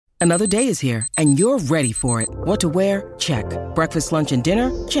Another day is here, and you're ready for it. What to wear? Check. Breakfast, lunch, and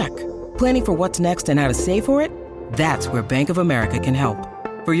dinner? Check. Planning for what's next and how to save for it? That's where Bank of America can help.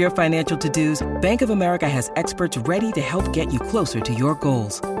 For your financial to-dos, Bank of America has experts ready to help get you closer to your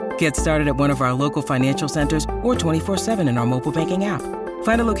goals. Get started at one of our local financial centers or 24/7 in our mobile banking app.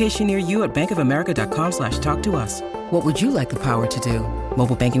 Find a location near you at bankofamerica.com/talktous. What would you like the power to do?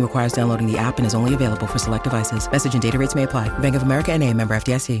 Mobile banking requires downloading the app and is only available for select devices. Message and data rates may apply. Bank of America N.A., member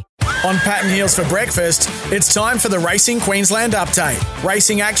FDIC. On Pat and Heels for breakfast, it's time for the Racing Queensland update.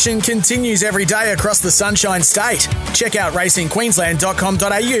 Racing action continues every day across the Sunshine State. Check out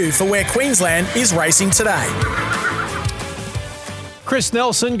racingqueensland.com.au for where Queensland is racing today. Chris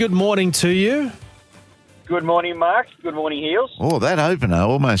Nelson, good morning to you. Good morning, Mark. Good morning, Heels. Oh, that opener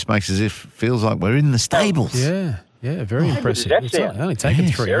almost makes as if feels like we're in the stables. Yeah, very impressive. It's only taken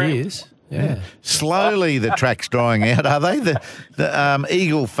 3 years. Yeah. Slowly the track's drying out, are they? The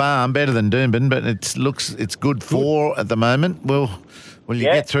Eagle Farm, better than Doomben, but it's good for at the moment. Will you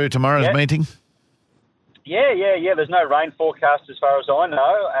get through tomorrow's meeting? Yeah. There's no rain forecast as far as I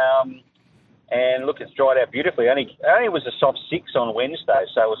know. And look, it's dried out beautifully. Only was a soft 6 on Wednesday,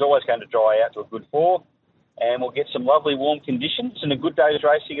 so it was always going to dry out to a good 4. And we'll get some lovely warm conditions and a good day's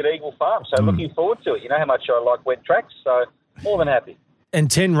racing at Eagle Farm. So looking forward to it. You know how much I like wet tracks, so more than happy.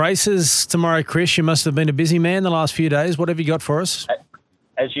 And 10 races tomorrow, Chris. You must have been a busy man the last few days. What have you got for us?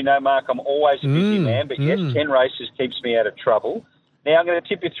 As you know, Mark, I'm always a busy man, but yes, 10 races keeps me out of trouble. Now, I'm going to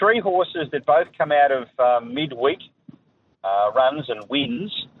tip you 3 horses that both come out of midweek runs and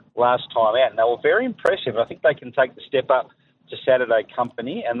wins last time out. And they were very impressive. I think they can take the step up to Saturday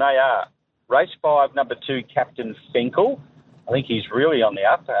company, and they are race 5, number 2, Captain Finkel. I think he's really on the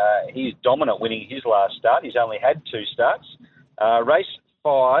up. He's dominant winning his last start. He's only had 2 starts. Race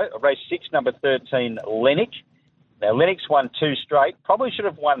 6, number 13, Lennox. Now, Lennox won 2 straight. Probably should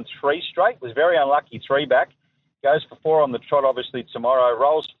have won 3 straight. Was very unlucky 3 back. Goes for 4 on the trot, obviously, tomorrow.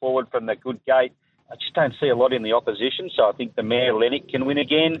 Rolls forward from the good gate. I just don't see a lot in the opposition, so I think the mare Lennox can win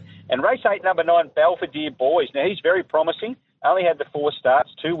again. And race 8, number 9, Belvedere Boys. Now, he's very promising. Only had the 4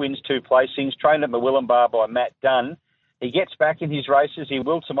 starts, 2 wins, 2 placings. Trained at Murwillumbah by Matt Dunn. He gets back in his races. He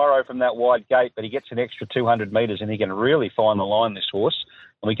will tomorrow from that wide gate, but he gets an extra 200 metres and he can really find the line, this horse,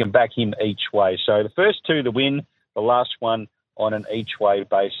 and we can back him each way. So the first 2 to win, the last one on an each-way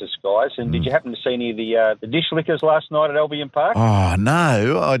basis, guys. And did you happen to see any of the dish lickers last night at Albion Park? Oh,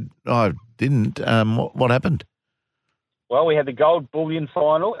 no, I didn't. What happened? Well, we had the Gold Bullion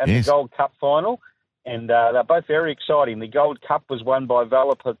final and the Gold Cup final, and they're both very exciting. The Gold Cup was won by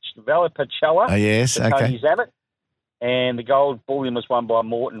Valipachella. Oh, yes, okay. Tony Zammit. And the Gold Bullion was won by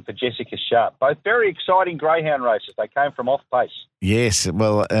Morton for Jessica Sharp. Both very exciting greyhound races. They came from off pace. Yes,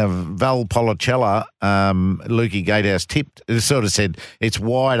 well, Valpolicella, Lukey Gatehouse tipped. It sort of said it's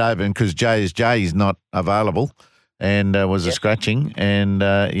wide open because Jay's not available and was a scratching. And,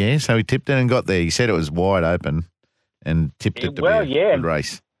 so he tipped it and got there. He said it was wide open and tipped it to be a good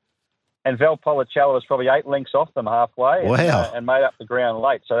race. And Valpolicella was probably 8 lengths off them halfway and made up the ground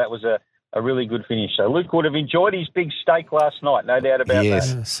late. So that was a really good finish. So Luke would have enjoyed his big steak last night, no doubt about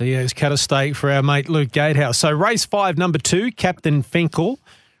that. So, he's cut a steak for our mate Luke Gatehouse. So race 5, number 2, Captain Finkel.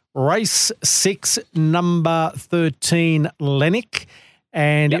 Race 6, number 13, Lennox.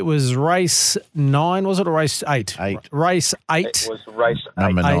 And it was race 9, was it, or race 8? 8. Race 8. It was race 8.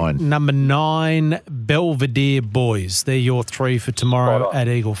 Number 9. Number 9, Belvedere Boys. They're your 3 for tomorrow at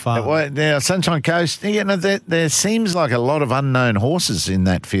Eagle Farm. Well, now, Sunshine Coast, there seems like a lot of unknown horses in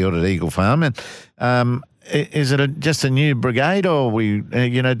that field at Eagle Farm. And is it just a new brigade, or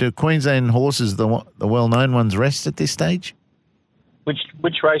do Queensland horses, the well-known ones, rest at this stage?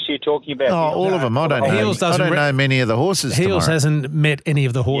 Which race are you talking about? Oh, all of them. I don't know many of the horses Heels tomorrow. hasn't met any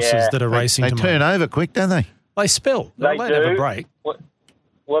of the horses that are racing tomorrow. They turn over quick, don't they? They spill. They do. Have a break.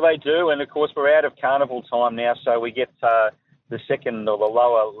 Well, they do. And, of course, we're out of carnival time now, so we get the second or the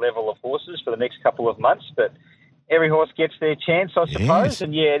lower level of horses for the next couple of months. But every horse gets their chance, I suppose. Yes.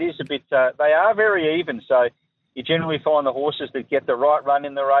 And, it is a bit they are very even. So you generally find the horses that get the right run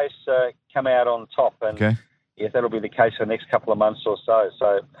in the race come out on top. And yes, that'll be the case for the next couple of months or so.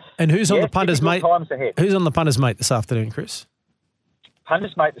 And who's on the punters, mate? Times ahead. Who's on the punters, mate, this afternoon, Chris?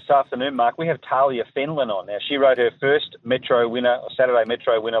 Punters, mate, this afternoon, Mark. We have Talia Fenlon on. Now, she rode her first Saturday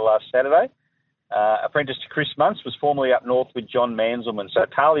Metro winner last Saturday. Apprentice to Chris Muntz, was formerly up north with John Manselman. So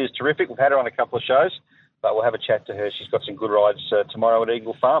Talia is terrific. We've had her on a couple of shows, but we'll have a chat to her. She's got some good rides tomorrow at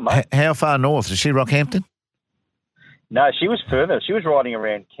Eagle Farm, mate. How far north? Is she Rockhampton? No, she was further. She was riding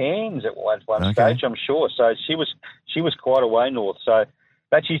around Cairns at one stage, I'm sure. So she was quite a way north. So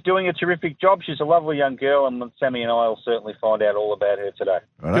But she's doing a terrific job. She's a lovely young girl, and Sammy and I will certainly find out all about her today.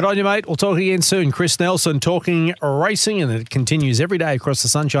 Right. Good on you, mate. We'll talk again soon. Chris Nelson talking racing, and it continues every day across the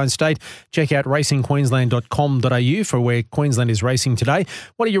Sunshine State. Check out racingqueensland.com.au for where Queensland is racing today.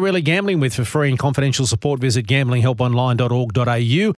 What are you really gambling with? For free and confidential support, visit gamblinghelponline.org.au.